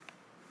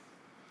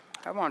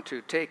I want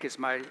to take as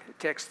my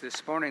text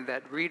this morning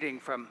that reading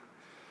from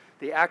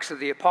the Acts of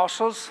the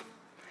Apostles,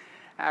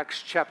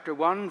 Acts chapter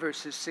 1,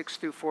 verses 6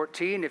 through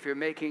 14. If you're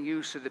making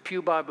use of the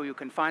Pew Bible, you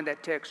can find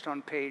that text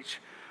on page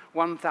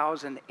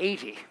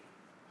 1080.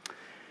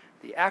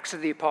 The Acts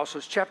of the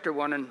Apostles, chapter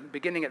 1, and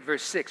beginning at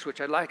verse 6,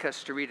 which I'd like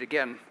us to read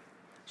again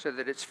so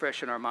that it's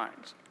fresh in our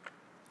minds.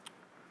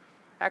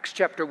 Acts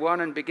chapter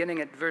 1, and beginning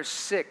at verse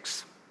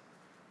 6.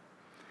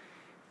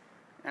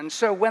 And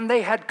so when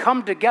they had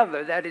come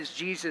together, that is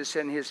Jesus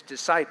and his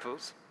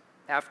disciples,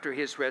 after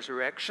his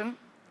resurrection,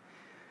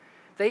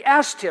 they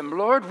asked him,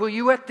 "Lord, will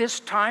you at this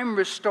time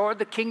restore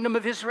the kingdom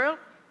of Israel?"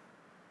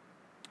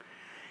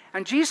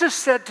 And Jesus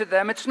said to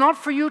them, "It's not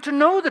for you to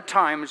know the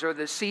times or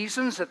the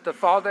seasons that the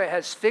Father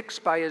has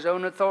fixed by his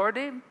own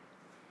authority,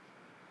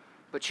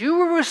 but you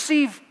will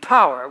receive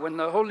power when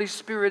the Holy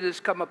Spirit has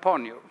come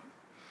upon you.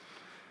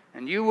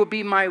 And you will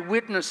be my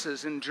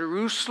witnesses in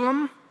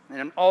Jerusalem, and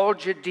in all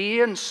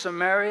Judea and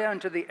Samaria,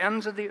 and to the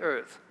ends of the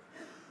earth."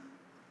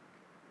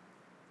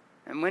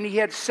 And when he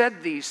had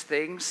said these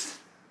things,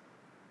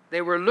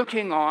 they were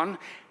looking on,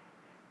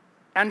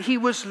 and he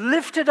was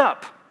lifted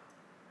up,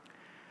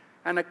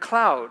 and a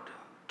cloud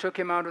took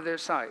him out of their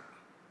sight.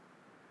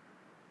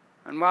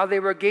 And while they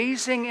were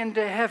gazing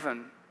into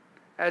heaven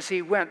as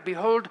he went,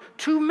 behold,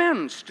 two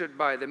men stood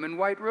by them in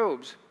white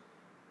robes.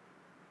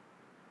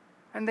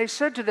 And they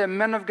said to them,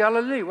 "Men of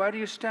Galilee, why do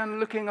you stand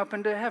looking up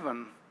into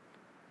heaven?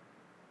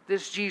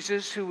 This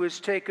Jesus who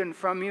was taken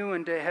from you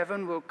into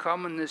heaven will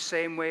come in the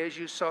same way as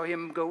you saw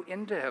him go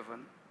into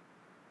heaven."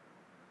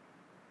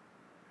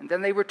 And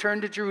then they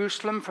returned to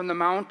Jerusalem from the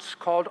mount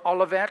called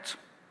Olivet,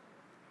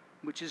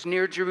 which is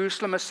near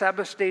Jerusalem, a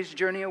Sabbath day's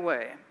journey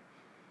away.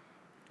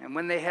 And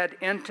when they had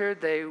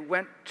entered, they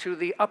went to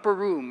the upper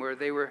room where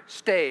they were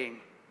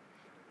staying.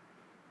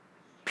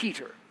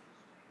 Peter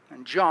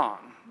and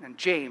John and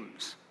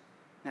James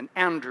and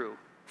Andrew,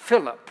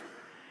 Philip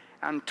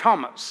and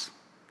Thomas,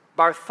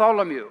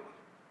 Bartholomew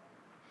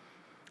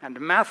and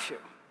Matthew,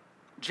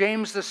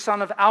 James the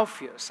son of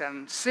Alphaeus,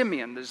 and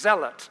Simeon the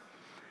Zealot,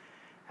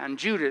 and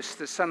Judas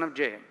the son of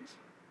James.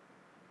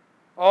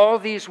 All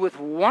these with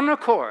one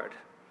accord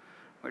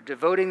were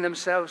devoting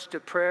themselves to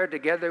prayer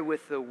together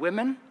with the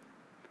women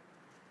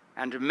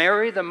and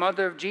Mary, the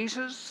mother of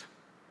Jesus,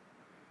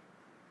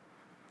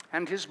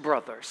 and his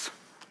brothers.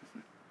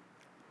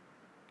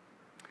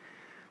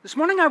 This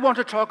morning I want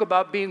to talk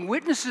about being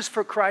witnesses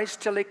for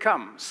Christ till he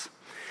comes.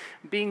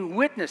 Being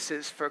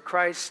witnesses for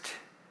Christ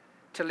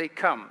till he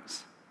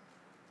comes.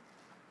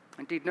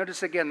 Indeed,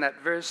 notice again that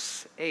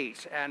verse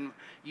 8. And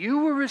you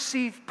will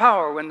receive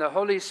power when the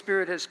Holy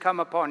Spirit has come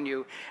upon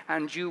you,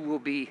 and you will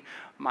be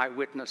my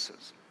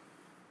witnesses.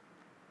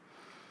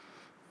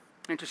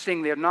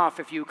 Interestingly enough,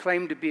 if you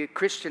claim to be a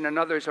Christian and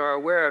others are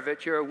aware of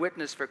it, you're a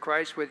witness for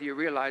Christ whether you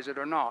realize it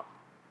or not.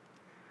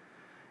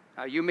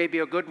 You may be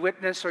a good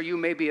witness or you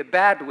may be a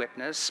bad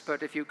witness,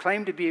 but if you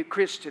claim to be a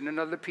Christian and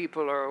other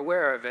people are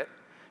aware of it,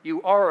 you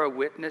are a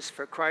witness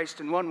for Christ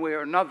in one way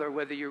or another,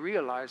 whether you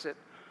realize it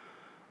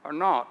or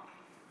not.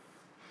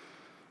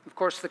 Of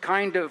course, the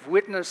kind of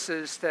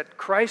witnesses that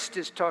Christ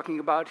is talking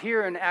about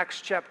here in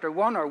Acts chapter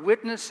 1 are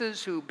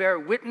witnesses who bear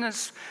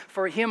witness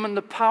for him in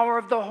the power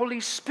of the Holy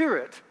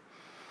Spirit,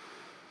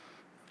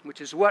 which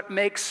is what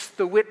makes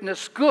the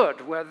witness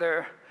good,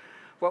 whether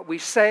what we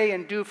say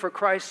and do for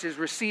Christ is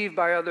received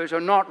by others or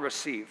not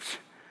received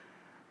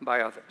by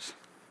others.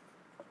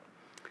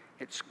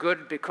 It's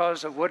good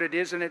because of what it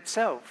is in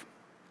itself.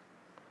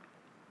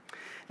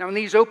 Now, in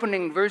these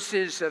opening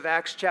verses of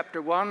Acts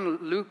chapter 1,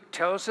 Luke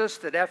tells us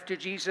that after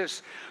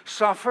Jesus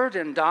suffered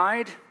and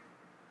died,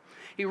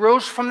 he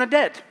rose from the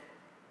dead.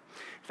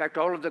 In fact,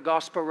 all of the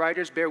gospel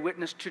writers bear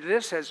witness to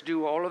this, as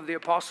do all of the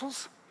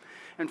apostles.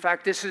 In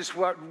fact, this is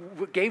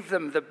what gave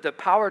them the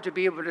power to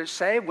be able to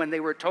say when they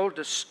were told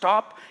to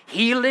stop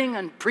healing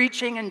and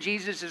preaching in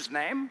Jesus'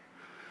 name,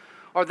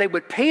 or they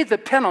would pay the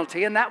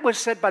penalty, and that was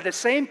said by the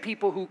same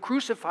people who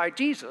crucified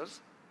Jesus.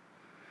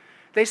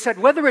 They said,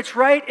 whether it's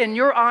right in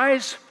your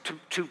eyes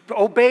to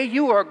obey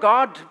you or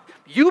God,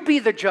 you be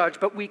the judge,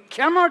 but we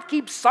cannot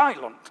keep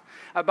silent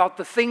about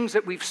the things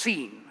that we've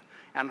seen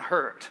and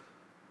heard.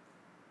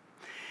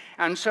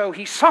 And so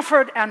he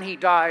suffered and he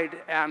died,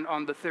 and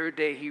on the third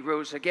day he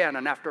rose again.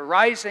 And after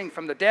rising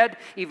from the dead,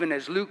 even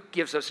as Luke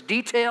gives us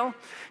detail,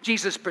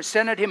 Jesus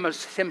presented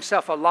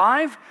himself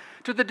alive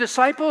to the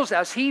disciples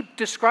as he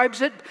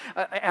describes it,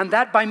 and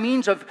that by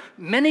means of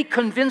many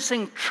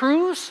convincing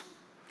truths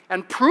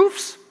and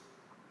proofs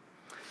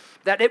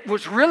that it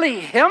was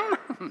really him.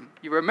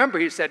 You remember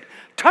he said,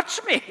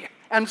 "Touch me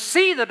and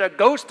see that a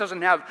ghost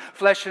doesn't have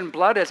flesh and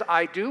blood as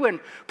I do, and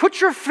put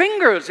your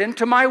fingers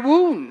into my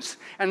wounds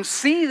and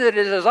see that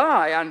it is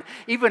I." And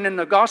even in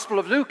the Gospel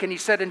of Luke, and he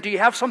said, "And do you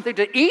have something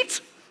to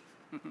eat?"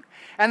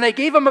 And they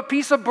gave him a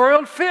piece of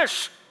broiled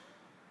fish,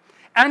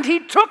 and he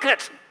took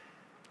it.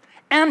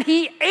 And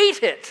he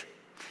ate it.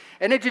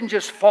 And it didn't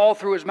just fall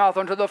through his mouth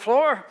onto the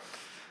floor.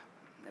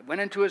 It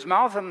went into his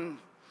mouth and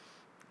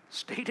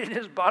stayed in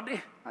his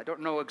body. I don't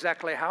know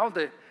exactly how.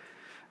 The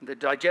The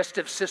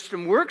digestive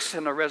system works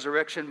in a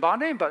resurrection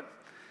body, but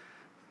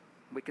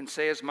we can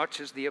say as much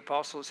as the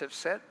apostles have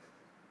said.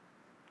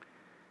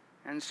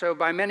 And so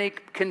by many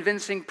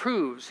convincing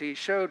proofs, he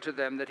showed to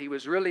them that he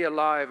was really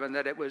alive and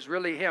that it was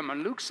really him.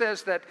 And Luke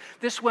says that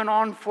this went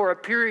on for a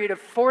period of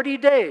 40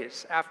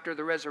 days after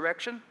the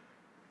resurrection.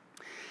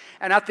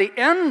 And at the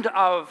end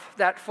of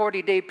that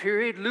 40-day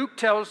period, Luke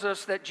tells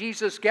us that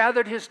Jesus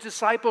gathered his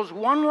disciples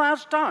one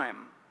last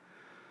time.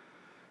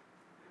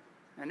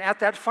 And at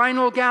that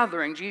final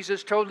gathering,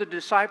 Jesus told the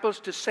disciples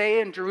to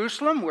stay in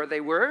Jerusalem where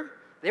they were.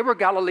 They were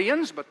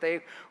Galileans, but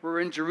they were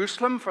in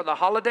Jerusalem for the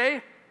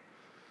holiday.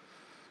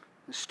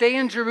 Stay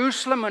in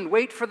Jerusalem and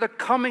wait for the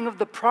coming of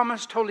the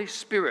promised Holy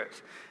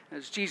Spirit.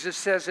 As Jesus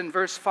says in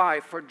verse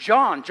 5, for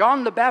John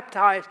the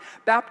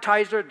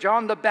baptizer,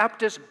 John the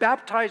Baptist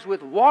baptized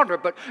with water,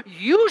 but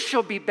you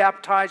shall be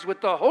baptized with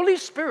the Holy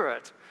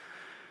Spirit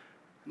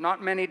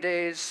not many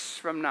days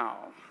from now.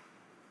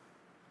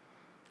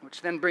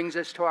 Which then brings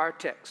us to our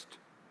text,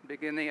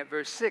 beginning at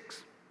verse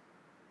 6.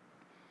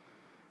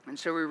 And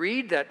so we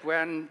read that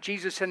when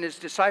Jesus and his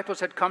disciples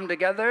had come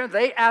together,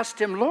 they asked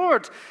him,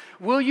 Lord,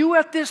 will you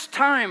at this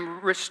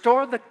time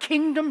restore the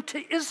kingdom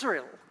to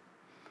Israel?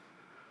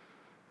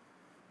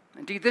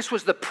 Indeed, this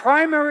was the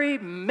primary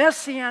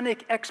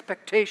messianic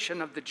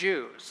expectation of the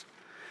Jews,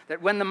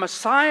 that when the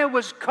Messiah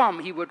was come,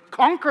 he would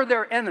conquer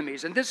their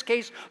enemies, in this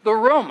case, the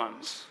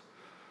Romans,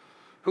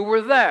 who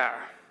were there.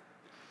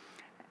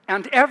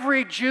 And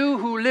every Jew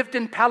who lived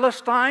in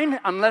Palestine,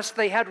 unless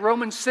they had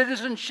Roman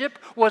citizenship,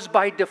 was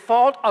by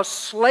default a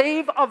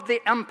slave of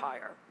the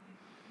empire.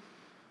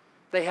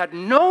 They had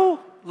no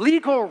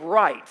legal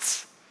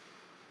rights.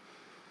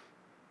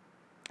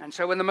 And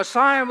so when the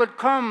Messiah would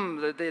come,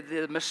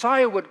 the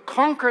Messiah would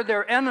conquer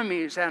their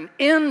enemies and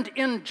end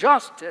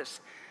injustice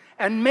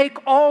and make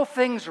all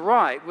things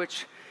right,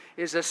 which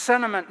is a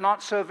sentiment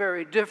not so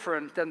very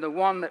different than the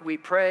one that we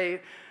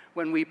pray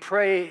when we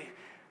pray,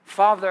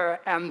 Father,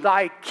 and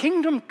thy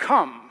kingdom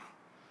come,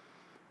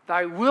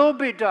 thy will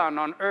be done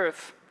on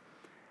earth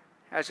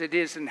as it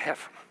is in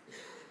heaven.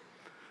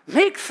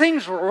 Make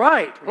things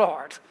right,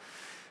 Lord.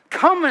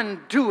 Come and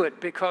do it,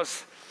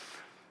 because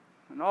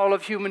in all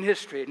of human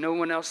history, no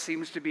one else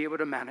seems to be able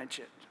to manage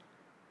it.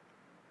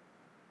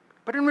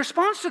 But in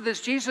response to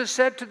this, Jesus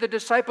said to the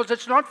disciples,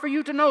 it's not for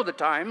you to know the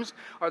times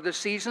or the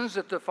seasons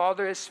that the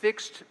Father has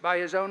fixed by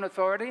his own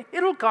authority.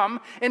 It'll come,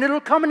 and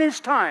it'll come in his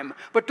time,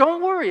 but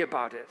don't worry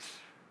about it.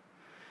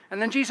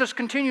 And then Jesus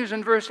continues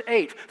in verse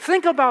 8.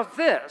 Think about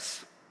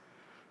this,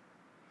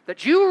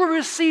 that you will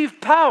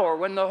receive power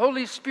when the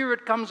Holy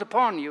Spirit comes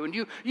upon you, and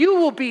you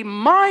will be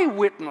my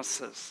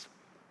witnesses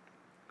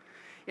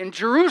in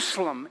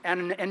Jerusalem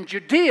and in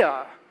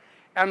Judea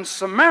and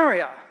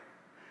Samaria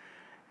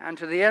and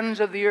to the ends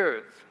of the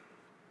earth.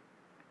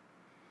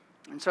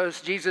 And so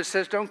as Jesus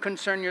says, don't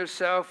concern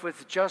yourself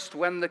with just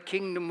when the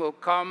kingdom will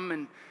come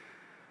and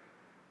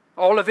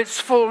all of its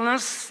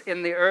fullness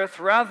in the earth.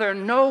 Rather,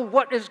 know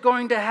what is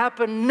going to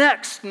happen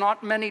next,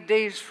 not many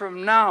days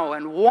from now,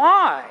 and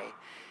why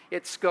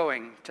it's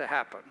going to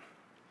happen.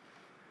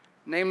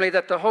 Namely,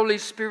 that the Holy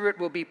Spirit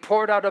will be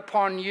poured out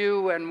upon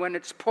you, and when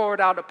it's poured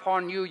out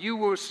upon you, you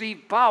will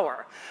receive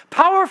power.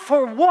 Power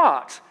for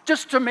what?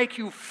 Just to make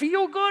you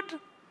feel good?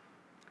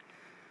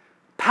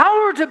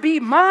 Power to be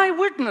my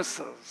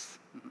witnesses.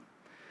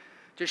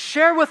 To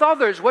share with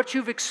others what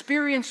you've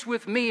experienced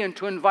with me and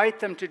to invite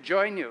them to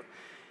join you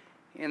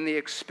in the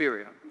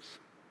experience.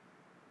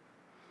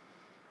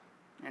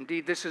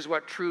 Indeed, this is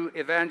what true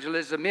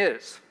evangelism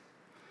is,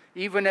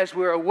 even as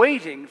we're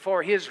awaiting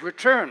for his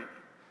return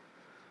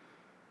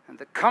and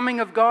the coming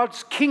of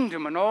God's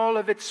kingdom and all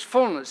of its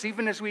fullness,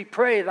 even as we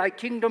pray, thy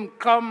kingdom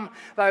come,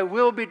 thy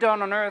will be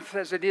done on earth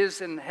as it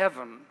is in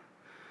heaven.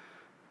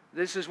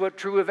 This is what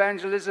true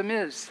evangelism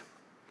is,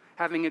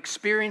 having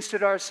experienced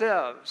it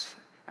ourselves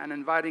and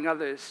inviting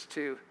others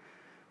to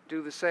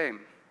do the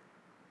same.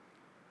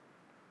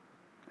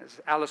 As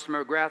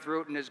Alistair McGrath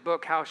wrote in his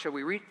book, How Shall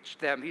We Reach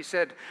Them? He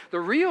said, the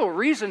real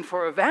reason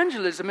for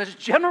evangelism is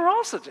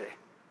generosity.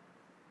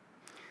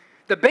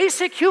 The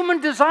basic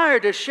human desire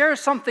to share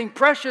something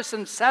precious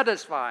and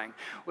satisfying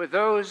with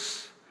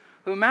those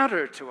who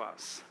matter to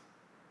us.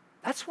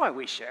 That's why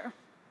we share.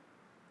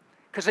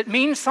 Because it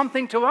means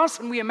something to us,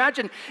 and we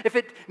imagine if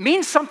it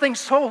means something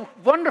so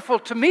wonderful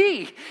to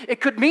me,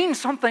 it could mean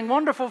something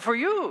wonderful for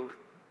you.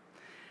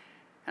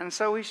 And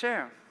so we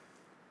share.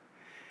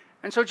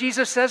 And so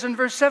Jesus says in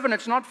verse 7,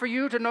 it's not for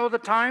you to know the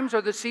times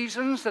or the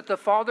seasons that the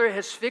Father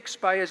has fixed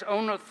by his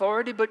own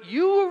authority, but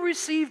you will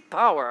receive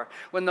power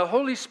when the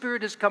Holy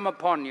Spirit has come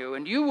upon you,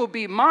 and you will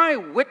be my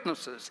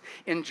witnesses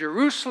in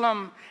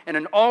Jerusalem and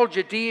in all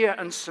Judea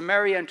and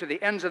Samaria and to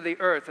the ends of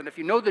the earth. And if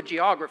you know the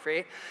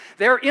geography,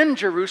 they're in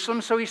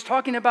Jerusalem, so he's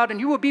talking about, and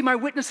you will be my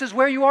witnesses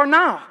where you are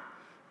now.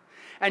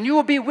 And you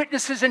will be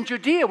witnesses in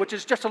Judea, which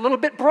is just a little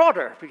bit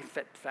broader. In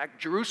fact,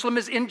 Jerusalem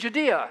is in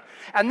Judea.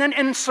 And then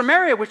in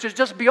Samaria, which is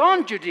just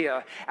beyond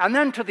Judea. And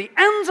then to the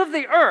ends of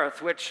the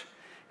earth, which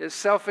is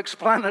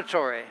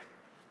self-explanatory.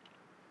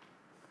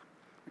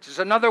 which is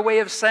another way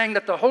of saying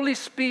that the Holy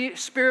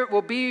Spirit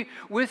will be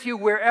with you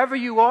wherever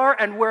you are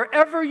and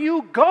wherever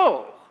you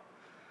go.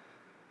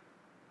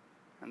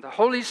 And the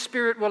Holy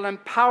Spirit will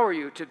empower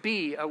you to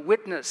be a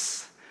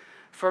witness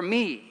for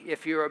me,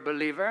 if you're a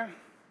believer,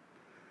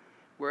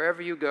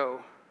 wherever you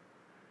go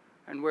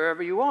and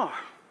wherever you are.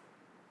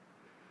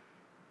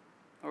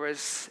 Or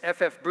as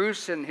F.F.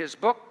 Bruce in his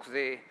book,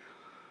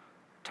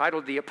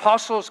 titled The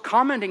Apostles,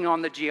 commenting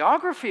on the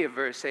geography of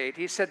verse 8,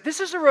 he said, this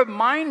is a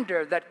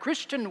reminder that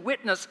Christian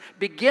witness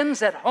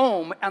begins at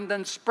home and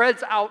then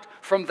spreads out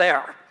from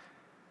there.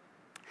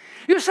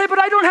 You say, but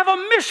I don't have a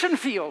mission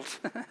field.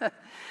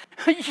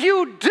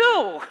 You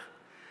do.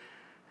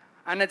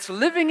 And it's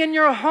living in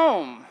your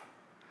home.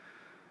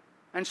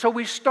 And so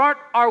we start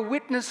our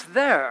witness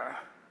there.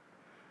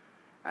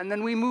 And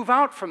then we move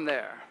out from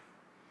there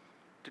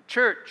to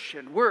church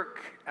and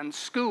work and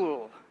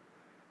school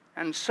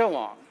and so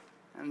on.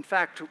 In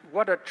fact,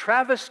 what a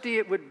travesty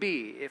it would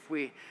be if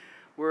we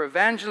were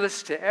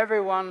evangelists to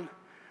everyone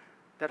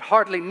that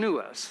hardly knew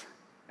us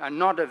and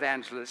not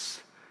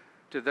evangelists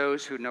to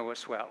those who know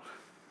us well.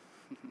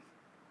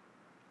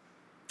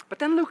 But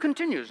then Luke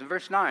continues in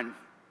verse 9.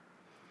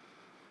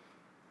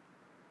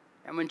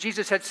 And when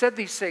Jesus had said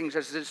these things,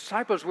 as the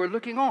disciples were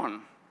looking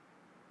on,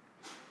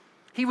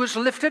 he was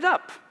lifted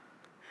up,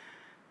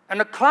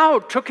 and a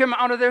cloud took him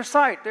out of their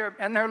sight.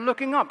 And they're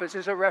looking up. This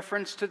is a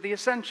reference to the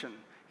ascension.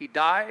 He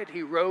died,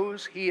 he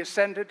rose, he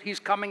ascended, he's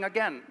coming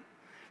again.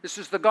 This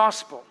is the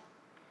gospel.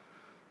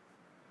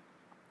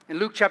 In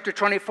Luke chapter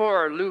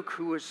 24, Luke,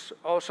 who was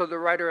also the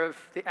writer of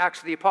the Acts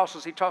of the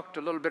Apostles, he talked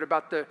a little bit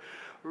about the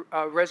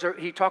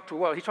he talked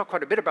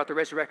quite a bit about the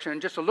resurrection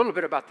and just a little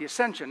bit about the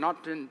ascension,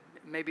 not in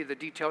maybe the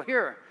detail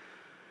here.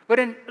 But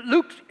in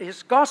Luke,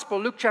 his gospel,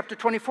 Luke chapter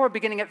 24,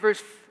 beginning at verse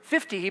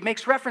 50, he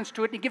makes reference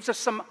to it and he gives us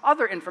some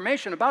other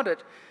information about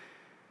it.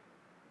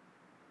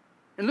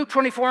 In Luke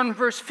 24 and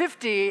verse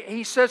 50,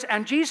 he says,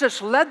 and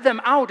Jesus led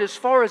them out as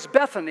far as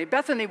Bethany.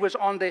 Bethany was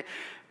on the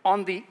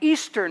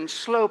eastern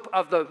slope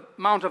of the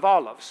Mount of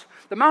Olives.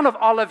 The Mount of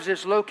Olives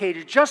is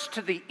located just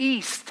to the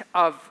east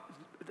of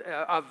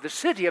the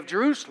city of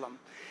Jerusalem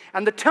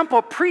and the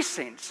temple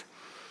precincts.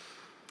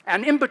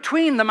 And in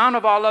between the Mount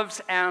of Olives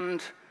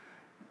and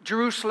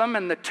Jerusalem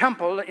and the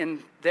temple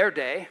in their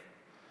day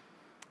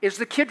is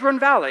the Kidron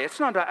Valley. It's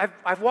not.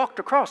 I've walked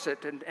across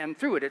it and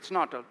through it. It's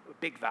not a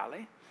big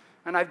valley.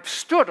 And I've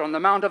stood on the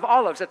Mount of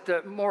Olives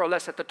more or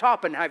less at the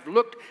top, and I've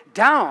looked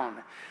down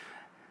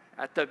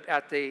at the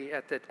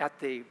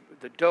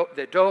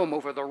dome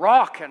over the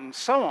rock and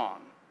so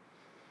on.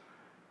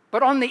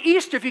 But on the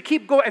east, if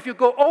you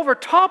go over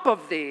top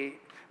of the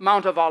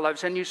Mount of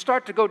Olives and you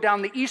start to go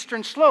down the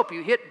eastern slope,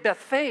 you hit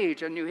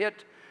Bethphage and you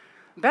hit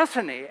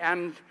Bethany.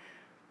 And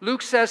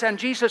Luke says, and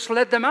Jesus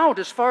led them out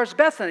as far as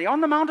Bethany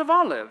on the Mount of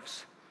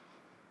Olives.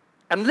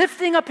 And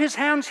lifting up his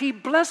hands, he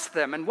blessed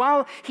them. And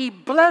while he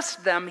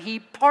blessed them, he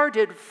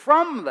parted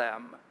from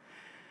them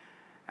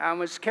and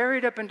was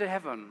carried up into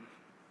heaven.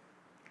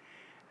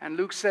 And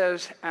Luke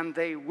says, and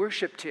they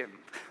worshiped him.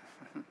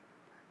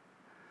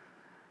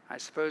 I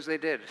suppose they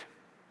did.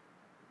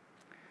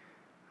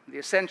 The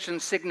ascension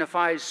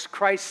signifies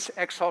Christ's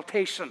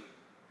exaltation.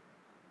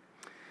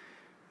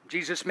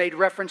 Jesus made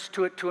reference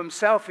to it to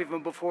himself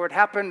even before it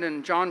happened.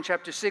 In John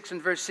chapter 6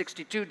 and verse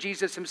 62,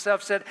 Jesus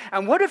himself said,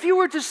 and what if you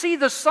were to see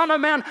the Son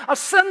of Man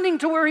ascending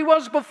to where he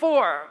was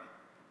before?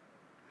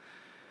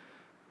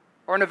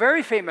 Or in a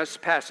very famous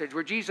passage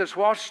where Jesus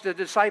washed the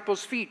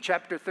disciples' feet,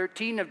 chapter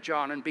 13 of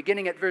John, and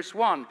beginning at verse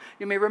 1,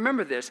 you may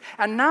remember this.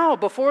 And now,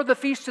 before the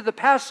feast of the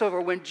Passover,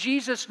 when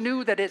Jesus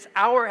knew that his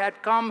hour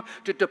had come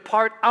to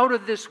depart out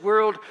of this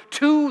world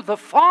to the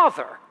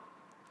Father,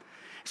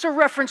 it's a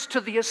reference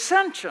to the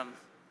ascension.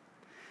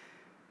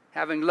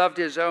 Having loved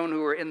his own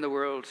who were in the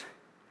world,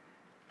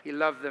 he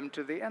loved them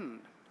to the end.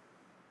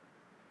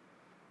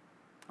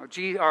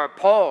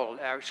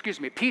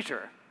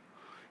 Peter,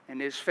 in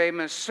his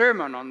famous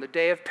sermon on the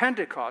day of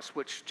Pentecost,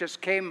 which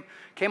just came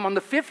on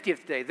the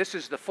 50th day. This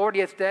is the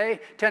 40th day.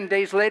 10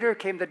 days later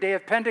came the day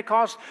of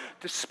Pentecost.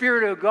 The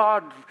Spirit of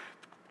God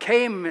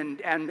came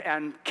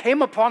and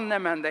came upon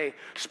them, and they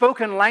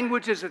spoke in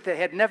languages that they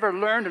had never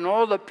learned, and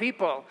all the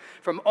people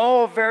from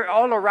all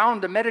around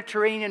the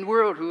Mediterranean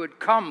world who had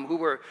come, who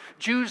were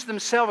Jews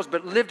themselves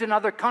but lived in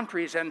other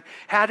countries and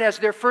had as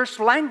their first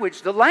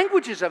language the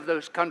languages of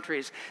those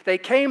countries. They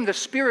came, the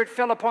Spirit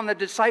fell upon the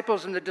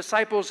disciples, and the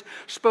disciples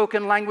spoke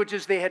in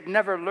languages they had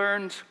never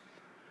learned.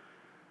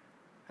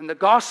 And the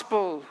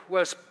gospel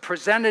was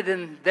presented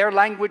in their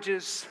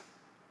languages.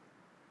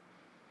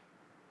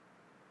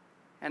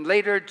 And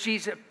later,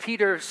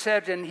 Peter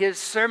said in his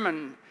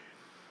sermon,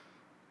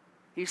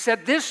 he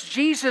said, this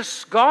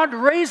Jesus God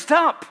raised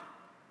up.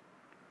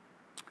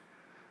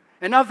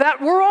 And of that,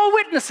 we're all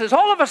witnesses,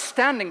 all of us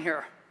standing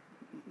here.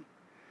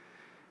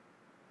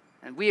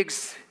 And we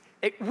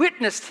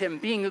witnessed him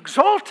being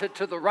exalted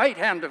to the right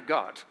hand of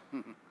God,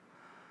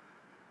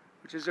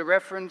 which is a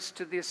reference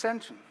to the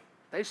ascension.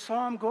 They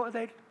saw him go,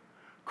 they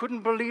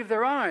couldn't believe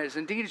their eyes.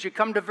 Indeed, as you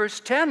come to verse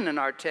 10 in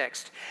our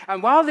text,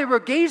 and while they were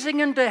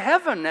gazing into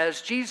heaven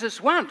as Jesus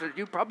went,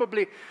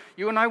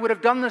 you and I would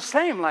have done the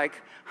same, like,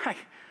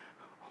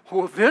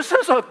 well, this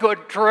is a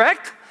good trick.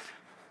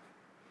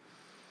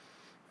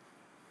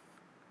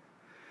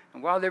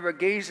 And while they were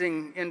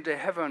gazing into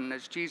heaven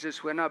as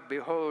Jesus went up,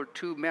 behold,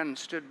 two men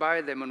stood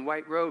by them in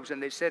white robes,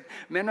 and they said,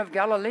 Men of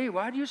Galilee,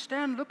 why do you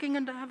stand looking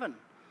into heaven?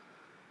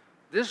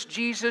 This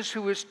Jesus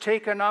who was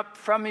taken up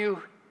from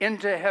you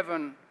into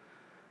heaven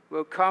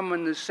will come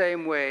in the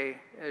same way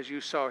as you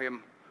saw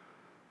him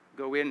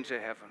go into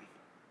heaven.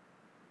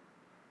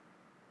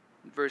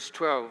 Verse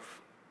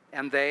 12,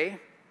 and they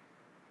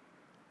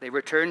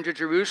returned to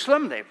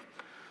Jerusalem. They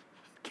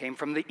came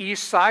from the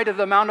east side of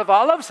the Mount of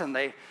Olives, and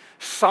they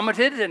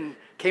summited and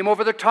came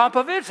over the top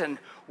of it and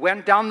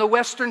went down the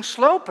western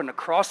slope and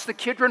across the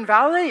Kidron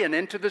Valley and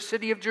into the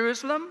city of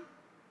Jerusalem.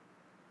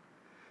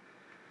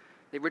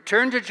 They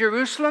returned to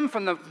Jerusalem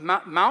from the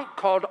mount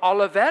called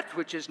Olivet,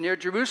 which is near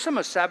Jerusalem,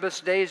 a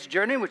Sabbath day's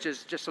journey, which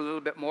is just a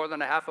little bit more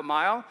than a half a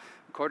mile,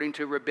 according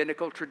to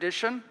rabbinical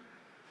tradition.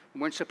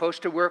 You weren't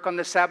supposed to work on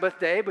the Sabbath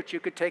day, but you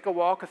could take a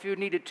walk if you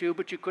needed to,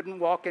 but you couldn't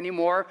walk any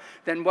more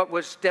than what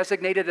was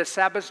designated a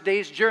Sabbath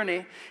day's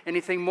journey.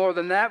 Anything more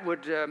than that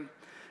would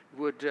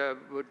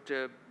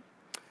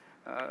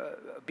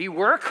be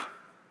work,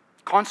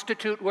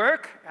 constitute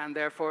work, and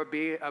therefore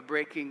be a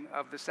breaking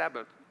of the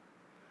Sabbath.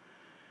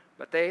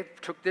 But they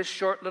took this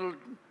short little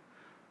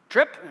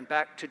trip and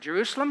back to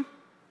Jerusalem.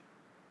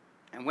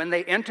 And when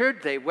they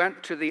entered, they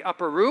went to the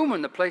upper room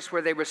in the place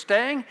where they were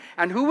staying.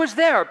 And who was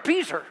there?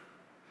 Peter,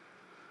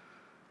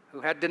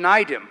 who had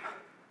denied him.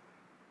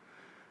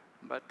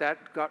 But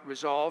that got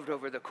resolved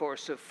over the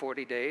course of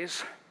 40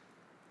 days.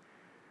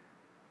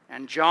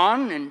 And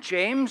John and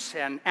James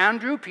and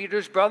Andrew,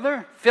 Peter's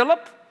brother,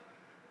 Philip,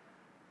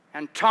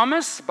 and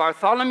Thomas,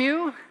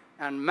 Bartholomew,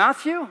 and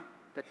Matthew,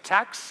 the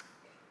tax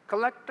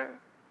collector,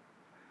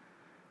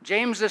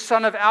 James the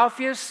son of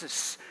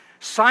Alphaeus,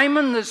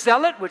 Simon the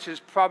Zealot, which is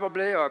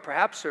probably or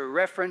perhaps a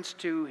reference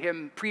to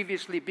him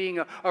previously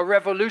being a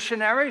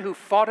revolutionary who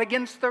fought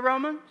against the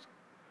Romans,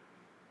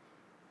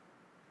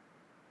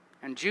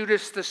 and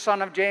Judas the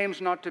son of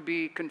James, not to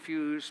be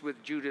confused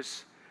with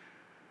Judas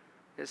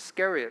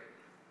Iscariot.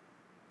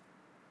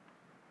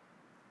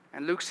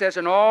 And Luke says,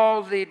 and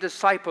all the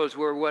disciples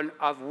were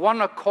of one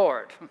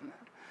accord.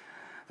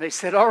 They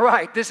said, all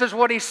right, this is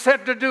what he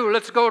said to do.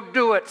 Let's go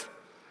do it.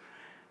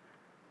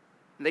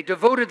 And they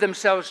devoted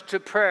themselves to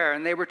prayer,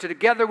 and they were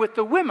together with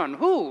the women.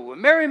 Who?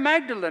 Mary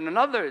Magdalene and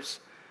others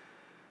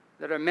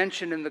that are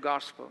mentioned in the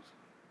Gospels.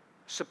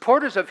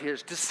 Supporters of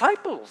his,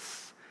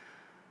 disciples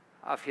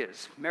of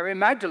his. Mary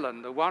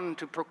Magdalene, the one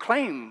to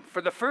proclaim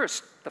for the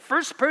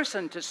first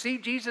person to see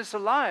Jesus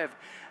alive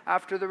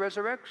after the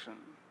resurrection.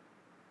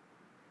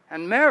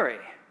 And Mary,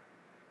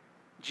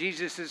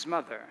 Jesus'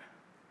 mother,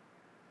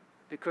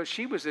 because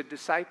she was a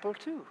disciple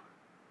too.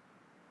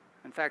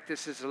 In fact,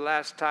 this is the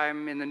last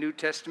time in the New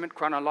Testament,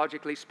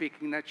 chronologically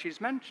speaking, that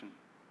she's mentioned.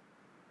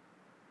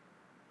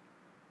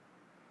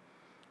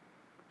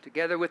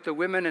 Together with the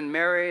women and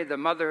Mary, the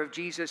mother of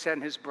Jesus,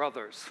 and his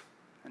brothers.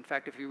 In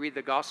fact, if you read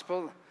the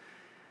Gospel,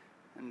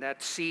 and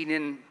that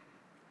scene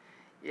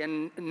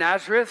in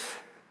Nazareth,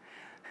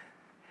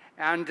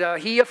 and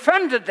he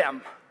offended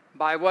them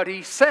by what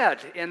he said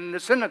in the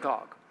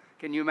synagogue.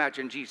 Can you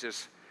imagine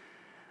Jesus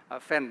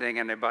offending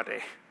anybody?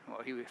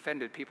 Well, he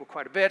offended people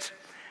quite a bit.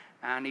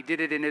 And he did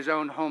it in his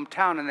own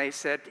hometown, and they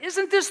said,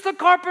 isn't this the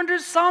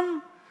carpenter's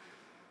son?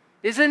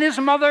 Isn't his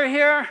mother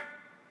here?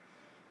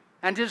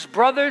 And his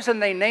brothers,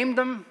 and they named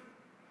them,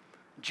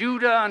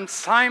 Judah and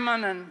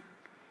Simon, and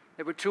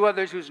there were two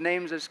others whose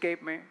names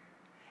escape me.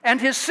 And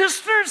his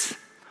sisters,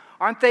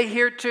 aren't they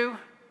here too?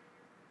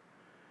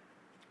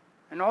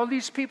 And all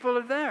these people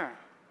are there.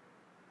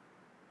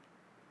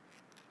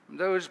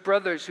 Those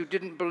brothers who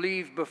didn't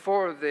believe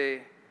before the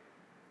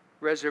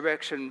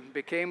resurrection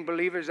became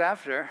believers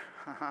after.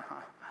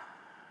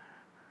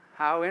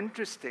 How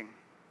interesting.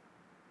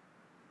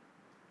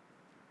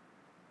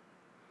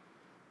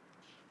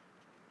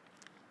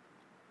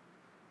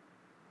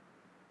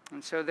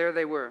 And so there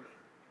they were.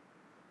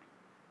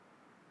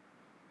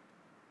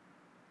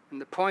 And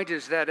the point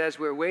is that as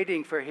we're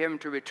waiting for him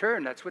to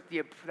return, that's what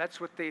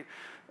the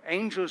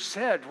angels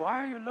said.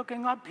 Why are you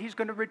looking up? He's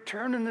going to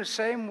return in the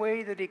same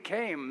way that he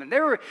came. And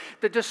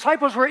the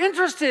disciples were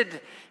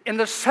interested in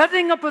the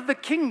setting up of the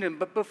kingdom.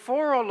 But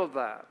before all of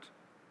that,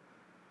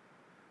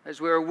 as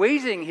we're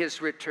awaiting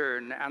his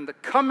return and the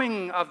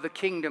coming of the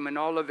kingdom in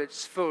all of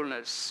its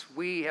fullness,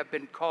 we have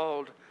been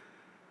called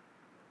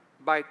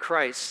by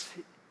Christ,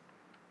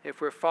 if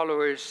we're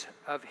followers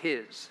of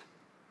his,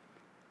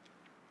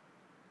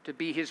 to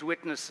be his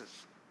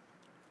witnesses.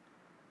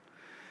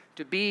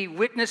 To be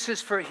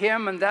witnesses for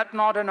him, and that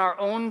not in our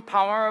own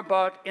power,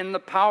 but in the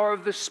power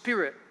of the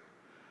Spirit,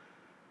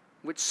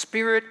 which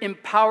Spirit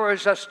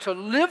empowers us to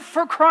live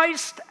for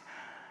Christ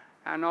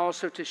and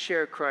also to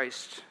share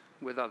Christ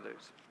with others.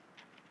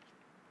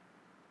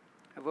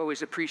 I've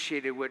always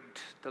appreciated what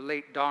the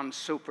late Don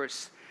Soper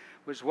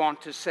was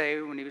wont to say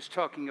when he was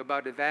talking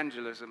about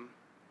evangelism.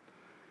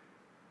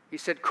 He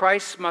said,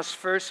 Christ must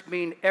first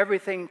mean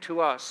everything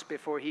to us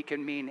before he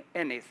can mean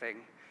anything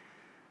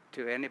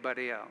to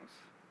anybody else.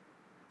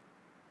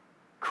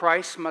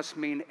 Christ must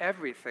mean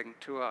everything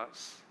to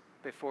us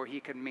before he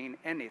can mean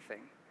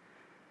anything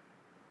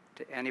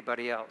to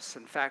anybody else.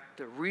 In fact,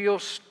 the real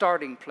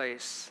starting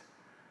place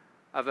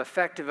of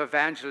effective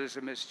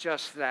evangelism is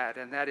just that,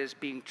 and that is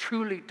being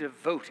truly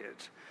devoted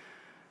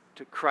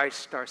to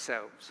Christ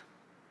ourselves.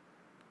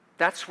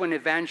 That's when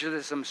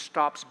evangelism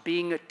stops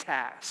being a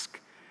task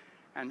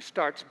and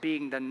starts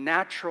being the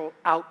natural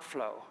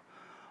outflow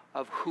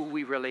of who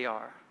we really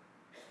are.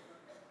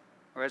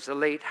 Or as the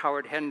late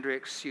Howard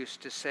Hendricks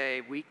used to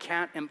say, we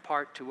can't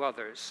impart to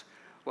others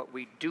what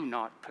we do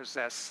not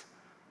possess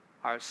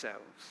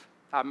ourselves.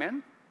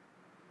 Amen?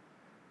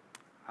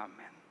 Amen.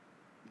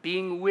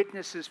 Being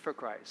witnesses for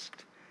Christ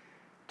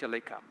till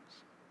he comes.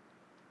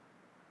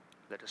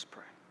 Let us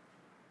pray.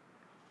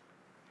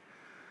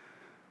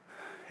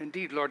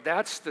 Indeed, Lord,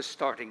 that's the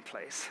starting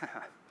place.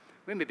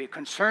 We may be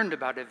concerned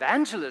about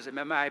evangelism.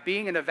 Am I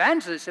being an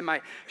evangelist? Am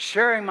I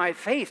sharing my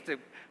faith? The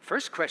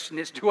first question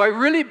is, do I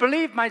really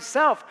believe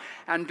myself?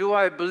 And do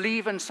I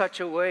believe in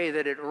such a way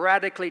that it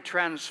radically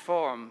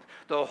transforms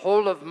the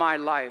whole of my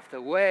life,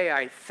 the way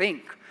I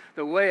think,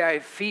 the way I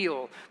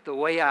feel, the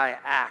way I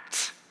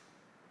act?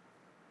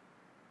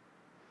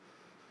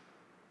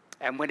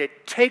 And when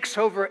it takes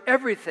over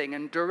everything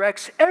and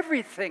directs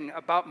everything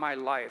about my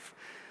life,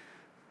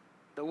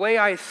 the way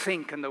I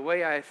think and the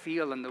way I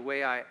feel and the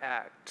way I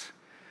act,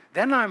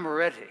 then I'm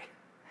ready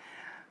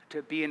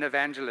to be an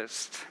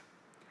evangelist.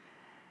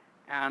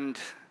 And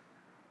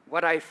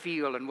what I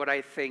feel and what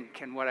I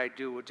think and what I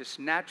do will just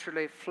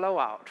naturally flow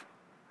out.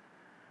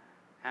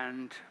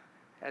 And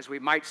as we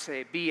might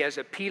say, be as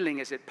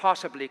appealing as it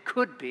possibly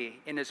could be,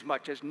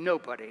 inasmuch as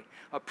nobody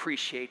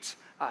appreciates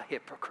a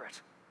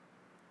hypocrite.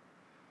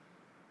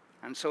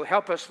 And so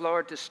help us,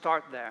 Lord, to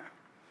start there.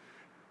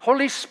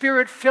 Holy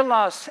Spirit, fill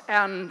us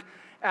and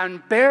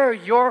bear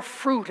your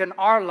fruit in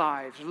our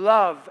lives: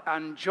 love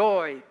and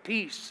joy,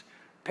 peace,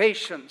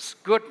 patience,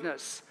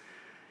 goodness,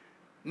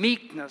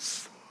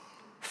 meekness,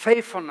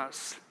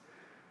 faithfulness,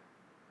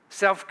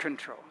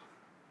 self-control.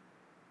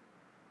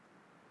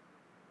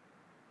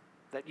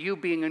 That you,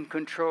 being in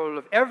control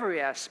of every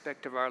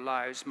aspect of our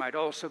lives, might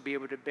also be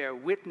able to bear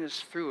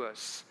witness through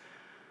us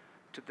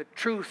to the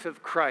truth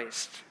of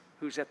Christ,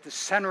 who's at the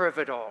center of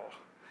it all,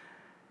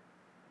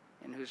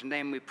 in whose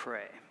name we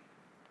pray.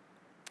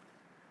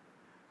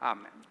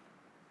 Amen.